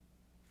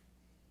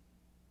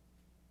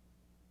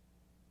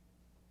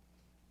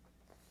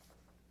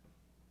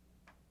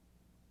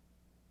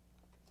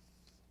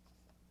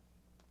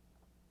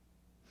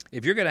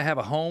If you're going to have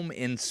a home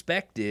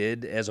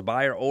inspected as a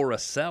buyer or a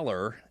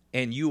seller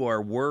and you are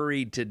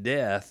worried to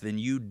death, then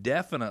you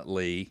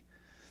definitely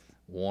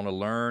want to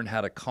learn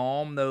how to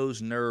calm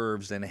those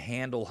nerves and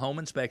handle home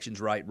inspections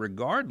right,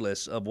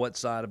 regardless of what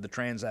side of the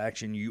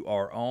transaction you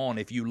are on.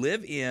 If you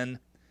live in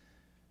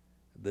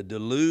the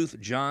Duluth,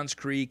 Johns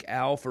Creek,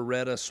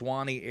 Alpharetta,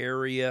 Suwanee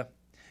area,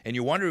 and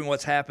you're wondering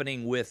what's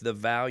happening with the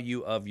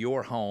value of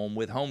your home,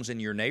 with homes in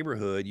your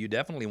neighborhood, you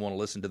definitely want to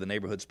listen to the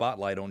Neighborhood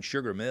Spotlight on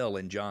Sugar Mill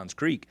in Johns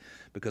Creek,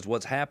 because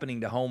what's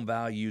happening to home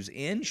values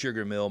in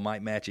Sugar Mill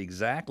might match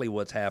exactly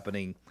what's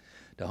happening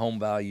to home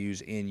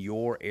values in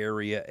your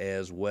area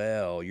as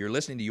well. You're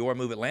listening to Your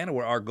Move Atlanta,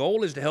 where our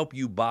goal is to help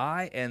you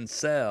buy and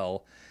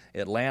sell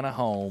Atlanta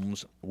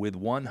homes with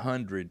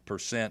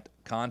 100%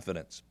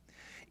 confidence.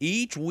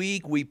 Each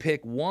week we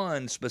pick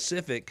one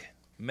specific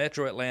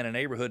Metro Atlanta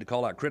neighborhood to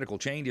call out critical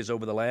changes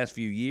over the last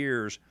few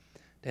years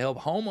to help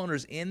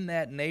homeowners in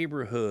that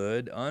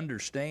neighborhood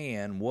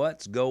understand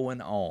what's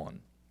going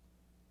on.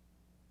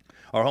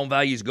 Are home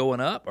values going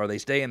up? Are they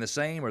staying the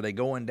same? Are they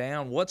going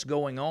down? What's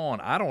going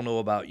on? I don't know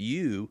about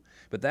you,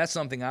 but that's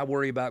something I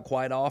worry about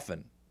quite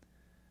often.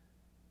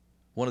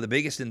 One of the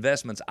biggest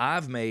investments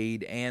I've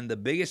made, and the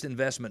biggest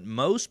investment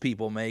most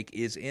people make,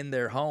 is in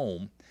their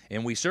home,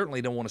 and we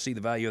certainly don't want to see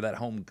the value of that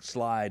home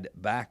slide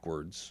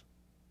backwards.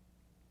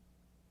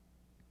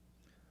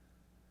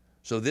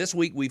 So this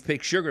week we've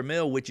picked Sugar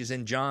Mill, which is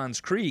in Johns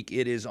Creek.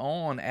 It is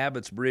on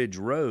Abbott's Bridge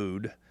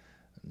Road,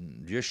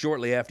 just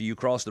shortly after you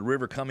cross the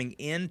river coming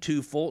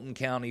into Fulton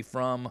County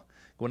from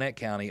Gwinnett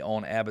County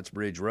on Abbott's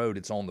Bridge Road.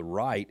 It's on the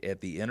right at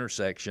the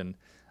intersection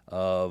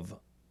of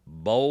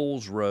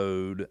Bowles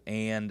Road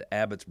and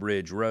Abbott's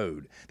Bridge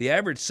Road. The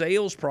average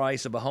sales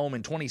price of a home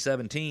in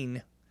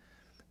 2017,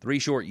 3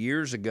 short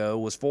years ago,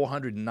 was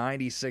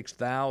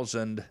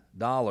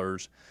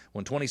 $496,000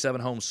 when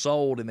 27 homes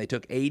sold and they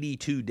took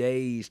 82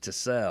 days to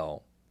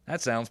sell.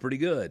 That sounds pretty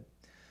good.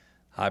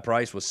 High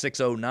price was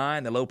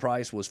 $609. The low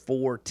price was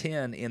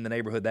 $410 in the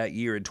neighborhood that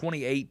year. In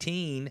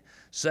 2018,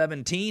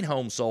 17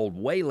 homes sold,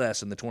 way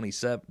less than the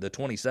 27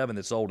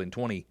 that sold in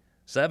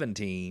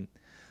 2017.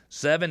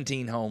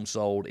 17 homes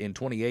sold in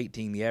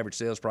 2018. The average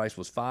sales price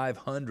was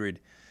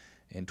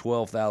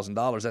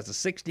 $512,000. That's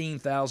a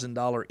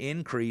 $16,000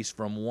 increase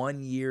from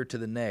 1 year to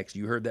the next.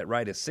 You heard that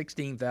right, a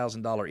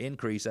 $16,000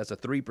 increase. That's a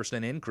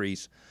 3%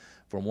 increase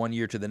from 1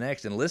 year to the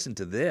next. And listen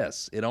to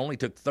this. It only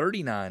took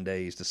 39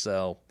 days to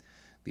sell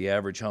the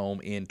average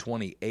home in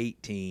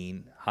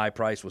 2018. High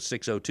price was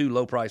 $602.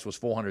 Low price was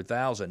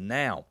 $400,000.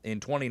 Now, in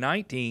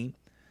 2019,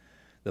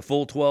 the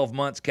full 12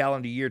 months,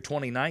 calendar year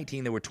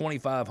 2019, there were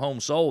 25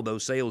 homes sold.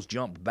 Those sales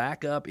jumped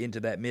back up into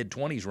that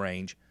mid-20s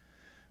range.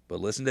 But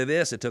listen to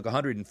this, it took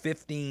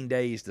 115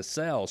 days to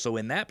sell. So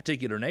in that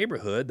particular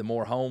neighborhood, the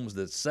more homes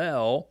that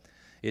sell,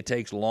 it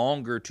takes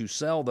longer to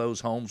sell those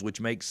homes, which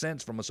makes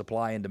sense from a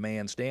supply and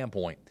demand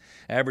standpoint.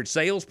 Average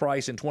sales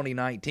price in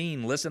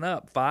 2019, listen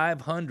up,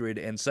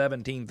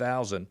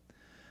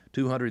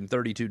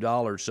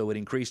 $517,232. So it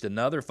increased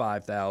another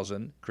 $5,000,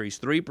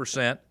 increased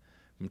 3%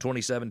 from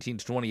 2017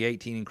 to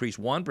 2018, increased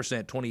 1%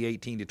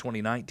 2018 to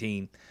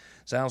 2019.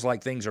 Sounds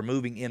like things are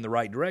moving in the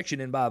right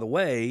direction. And by the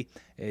way,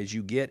 as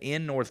you get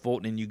in North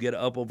Fulton and you get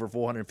up over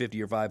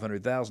 450 or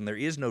 500,000, there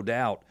is no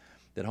doubt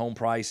that home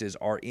prices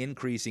are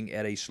increasing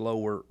at a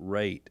slower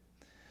rate.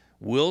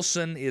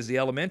 Wilson is the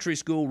elementary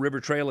school,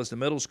 River Trail is the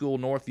middle school,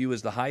 Northview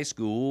is the high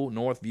school.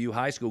 Northview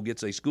High School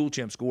gets a School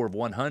Chimp score of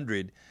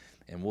 100,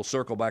 and we'll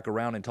circle back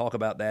around and talk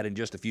about that in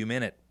just a few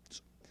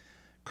minutes.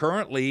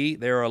 Currently,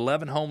 there are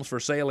 11 homes for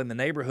sale in the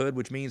neighborhood,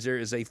 which means there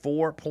is a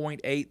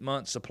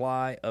 4.8-month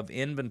supply of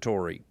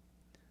inventory.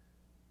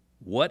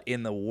 What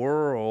in the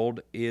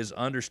world is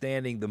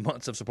understanding the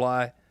months of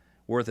supply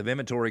worth of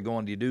inventory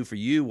going to do for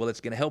you? Well,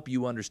 it's going to help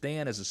you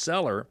understand as a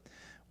seller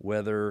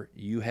whether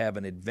you have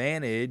an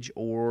advantage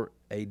or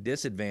a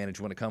disadvantage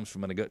when it comes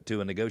from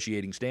to a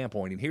negotiating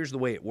standpoint. And here's the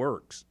way it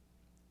works.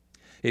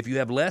 If you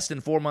have less than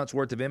 4 months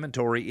worth of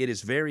inventory, it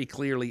is very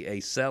clearly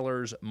a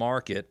seller's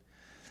market.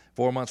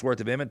 4 months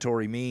worth of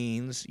inventory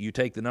means you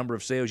take the number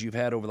of sales you've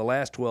had over the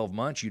last 12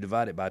 months, you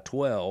divide it by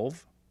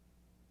 12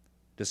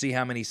 to see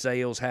how many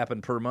sales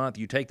happen per month.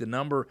 You take the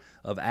number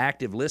of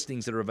active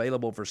listings that are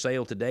available for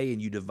sale today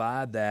and you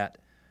divide that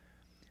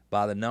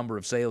by the number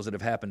of sales that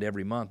have happened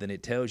every month, and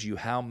it tells you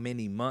how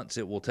many months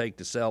it will take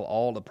to sell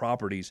all the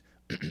properties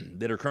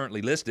that are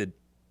currently listed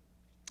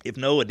if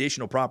no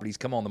additional properties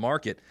come on the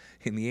market.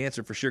 And the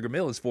answer for Sugar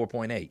Mill is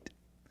 4.8.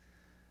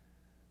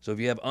 So if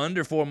you have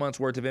under 4 months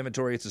worth of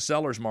inventory, it's a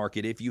seller's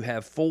market. If you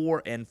have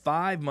 4 and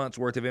 5 months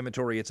worth of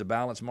inventory, it's a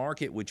balanced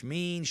market, which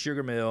means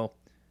Sugar Mill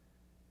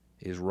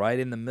is right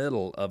in the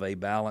middle of a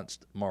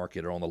balanced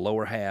market, or on the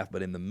lower half,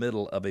 but in the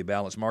middle of a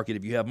balanced market.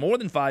 If you have more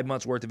than 5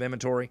 months worth of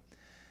inventory,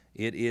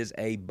 it is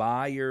a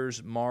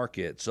buyer's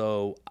market.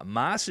 So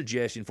my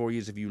suggestion for you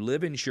is, if you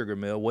live in Sugar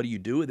Mill, what do you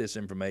do with this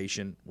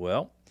information?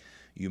 Well,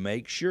 you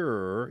make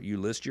sure you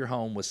list your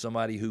home with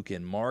somebody who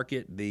can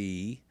market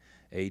the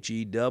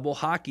H-E double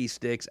hockey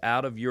sticks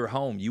out of your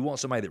home. You want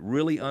somebody that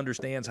really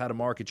understands how to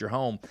market your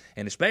home,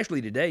 and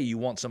especially today, you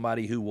want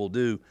somebody who will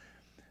do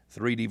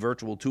 3D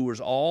virtual tours,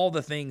 all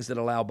the things that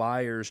allow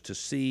buyers to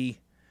see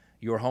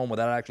your home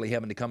without actually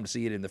having to come to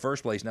see it in the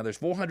first place. Now, there's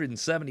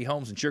 470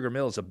 homes in Sugar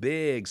Mill. It's a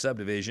big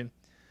subdivision.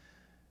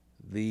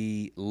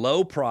 The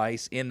low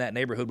price in that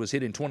neighborhood was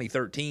hit in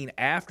 2013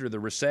 after the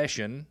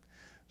recession.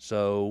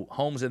 So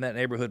homes in that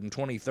neighborhood from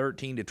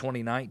 2013 to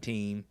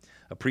 2019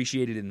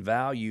 appreciated in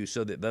value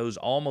so that those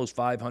almost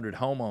 500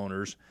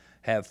 homeowners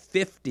have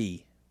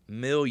 $50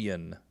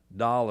 million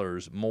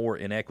more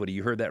in equity.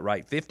 You heard that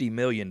right, $50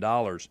 million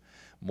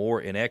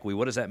more in equity.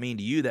 What does that mean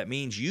to you? That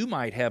means you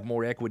might have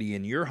more equity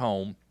in your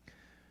home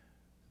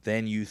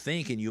than you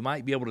think, and you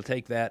might be able to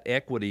take that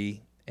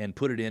equity and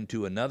put it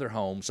into another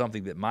home,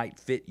 something that might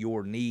fit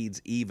your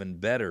needs even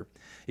better.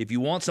 If you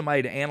want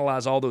somebody to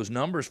analyze all those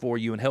numbers for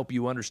you and help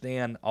you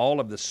understand all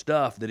of the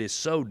stuff that is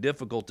so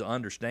difficult to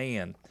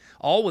understand,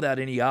 all without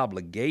any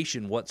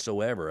obligation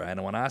whatsoever.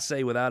 And when I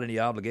say without any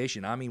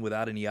obligation, I mean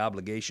without any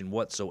obligation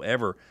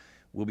whatsoever.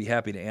 We'll be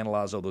happy to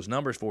analyze all those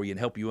numbers for you and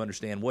help you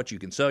understand what you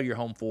can sell your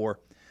home for,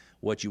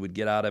 what you would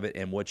get out of it,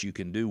 and what you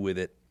can do with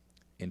it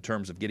in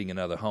terms of getting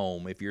another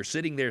home. If you're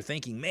sitting there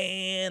thinking,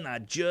 man, I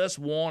just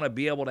want to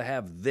be able to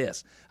have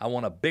this. I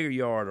want a bigger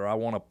yard, or I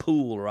want a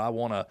pool, or I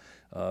want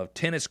a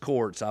tennis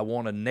courts. I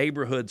want a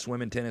neighborhood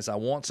swimming tennis. I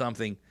want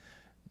something.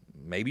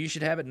 Maybe you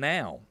should have it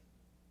now.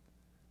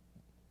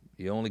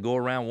 You only go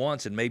around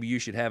once, and maybe you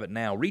should have it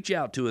now. Reach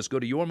out to us. Go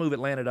to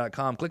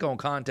yourmoveatlanta.com. Click on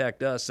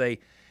Contact Us. Say,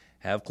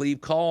 have Cleve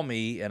call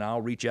me, and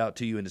I'll reach out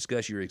to you and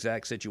discuss your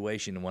exact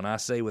situation. And when I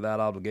say without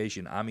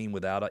obligation, I mean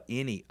without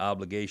any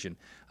obligation.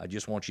 I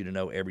just want you to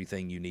know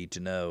everything you need to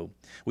know.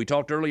 We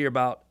talked earlier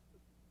about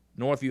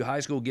Northview High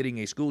School getting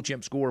a School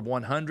Chimp score of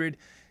 100.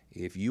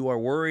 If you are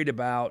worried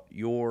about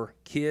your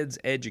kids'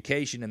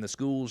 education and the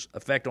school's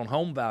effect on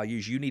home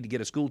values, you need to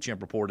get a School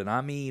Chimp report. And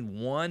I mean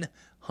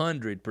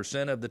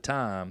 100% of the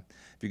time,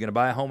 if you're going to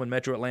buy a home in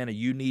Metro Atlanta,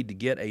 you need to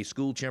get a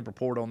School Chimp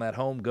report on that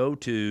home. Go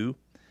to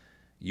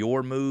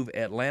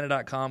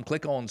yourmoveatlanta.com.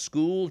 Click on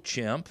School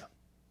Chimp.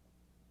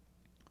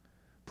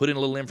 Put in a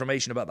little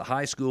information about the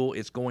high school.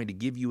 It's going to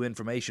give you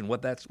information.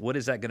 What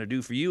is that going to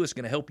do for you? It's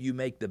going to help you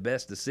make the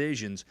best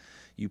decisions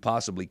you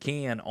possibly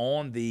can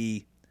on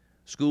the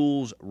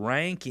school's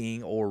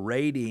ranking or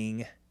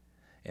rating,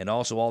 and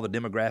also all the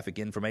demographic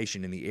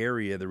information in the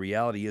area. The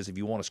reality is, if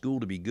you want a school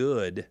to be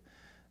good,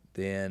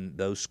 then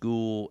those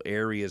school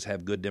areas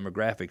have good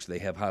demographics. They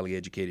have highly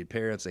educated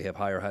parents. They have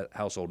higher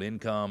household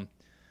income.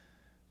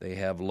 They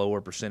have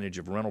lower percentage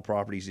of rental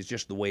properties. It's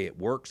just the way it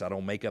works. I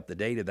don't make up the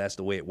data. That's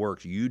the way it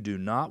works. You do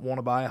not want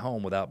to buy a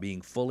home without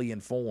being fully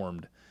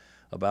informed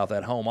about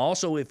that home.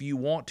 Also, if you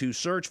want to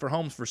search for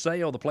homes for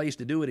sale, the place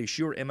to do it is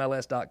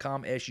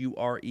suremls.com,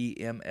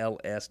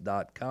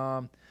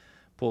 suremls.com.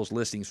 Pulls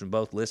listings from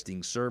both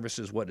listing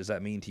services. What does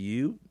that mean to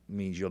you? It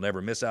means you'll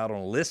never miss out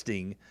on a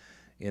listing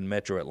in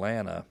Metro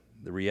Atlanta.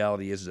 The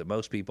reality is that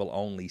most people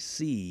only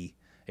see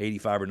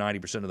 85 or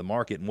 90% of the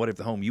market, and what if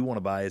the home you want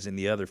to buy is in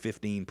the other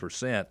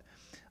 15%?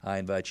 I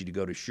invite you to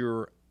go to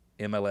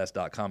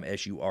suremls.com,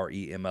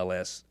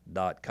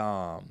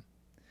 suremls.com.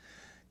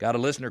 Got a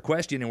listener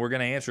question, and we're going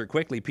to answer it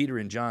quickly. Peter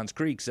in Johns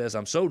Creek says,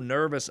 I'm so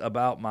nervous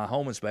about my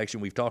home inspection.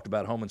 We've talked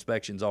about home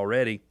inspections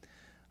already.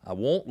 I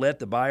won't let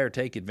the buyer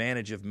take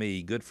advantage of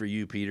me. Good for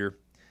you, Peter.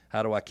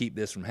 How do I keep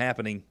this from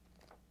happening?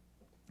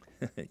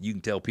 You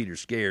can tell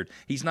Peter's scared.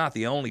 He's not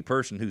the only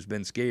person who's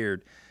been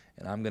scared.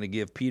 And I'm going to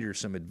give Peter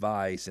some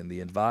advice, and the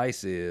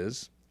advice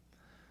is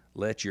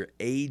let your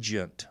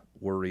agent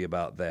worry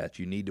about that.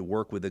 You need to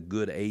work with a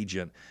good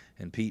agent.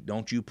 And, Pete,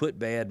 don't you put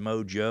bad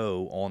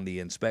mojo on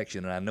the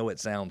inspection. And I know it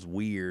sounds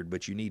weird,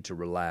 but you need to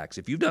relax.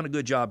 If you've done a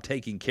good job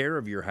taking care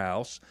of your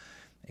house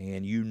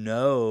and you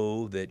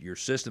know that your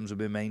systems have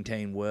been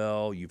maintained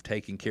well, you've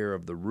taken care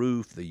of the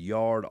roof, the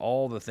yard,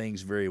 all the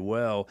things very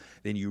well,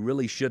 then you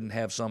really shouldn't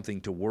have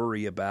something to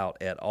worry about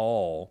at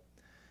all.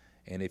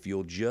 And if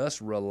you'll just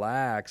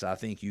relax, I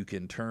think you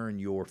can turn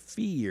your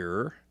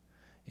fear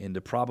into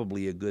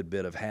probably a good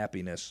bit of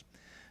happiness.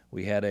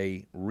 We had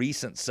a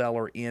recent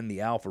seller in the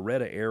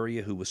Alpharetta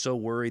area who was so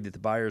worried that the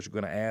buyers were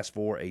going to ask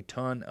for a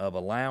ton of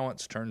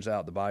allowance. Turns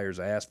out the buyers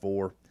asked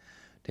for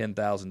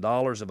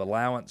 $10,000 of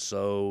allowance,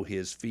 so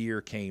his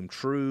fear came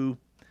true.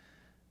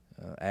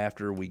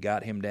 After we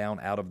got him down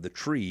out of the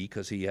tree,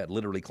 because he had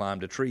literally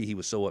climbed a tree, he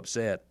was so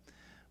upset.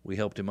 We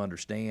helped him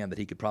understand that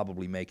he could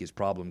probably make his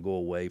problem go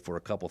away for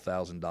a couple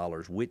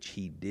 $1,000s, which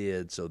he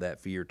did, so that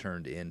fear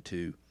turned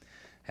into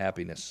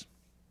happiness.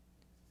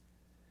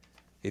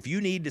 If you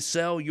need to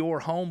sell your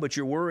home, but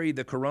you're worried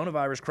the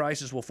coronavirus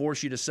crisis will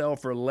force you to sell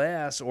for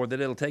less, or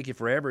that it'll take you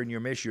forever and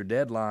you'll miss your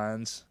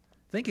deadlines,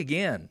 think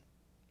again.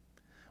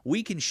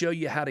 We can show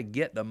you how to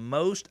get the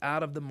most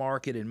out of the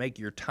market and make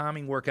your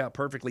timing work out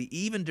perfectly,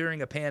 even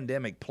during a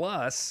pandemic.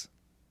 Plus,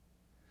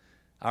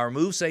 Our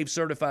MoveSafe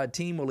certified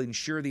team will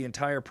ensure the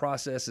entire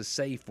process is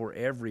safe for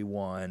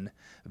everyone.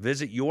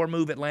 Visit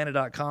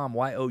yourmoveatlanta.com,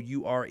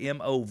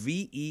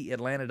 YOURMOVE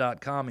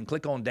Atlanta.com, and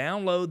click on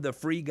download the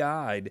free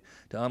guide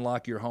to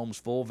unlock your home's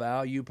full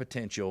value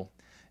potential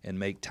and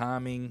make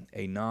timing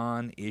a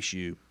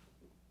non-issue.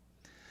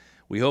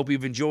 We hope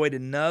you've enjoyed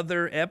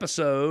another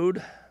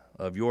episode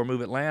of Your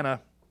Move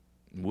Atlanta.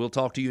 We'll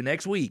talk to you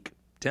next week,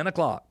 10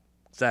 o'clock,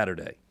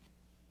 Saturday.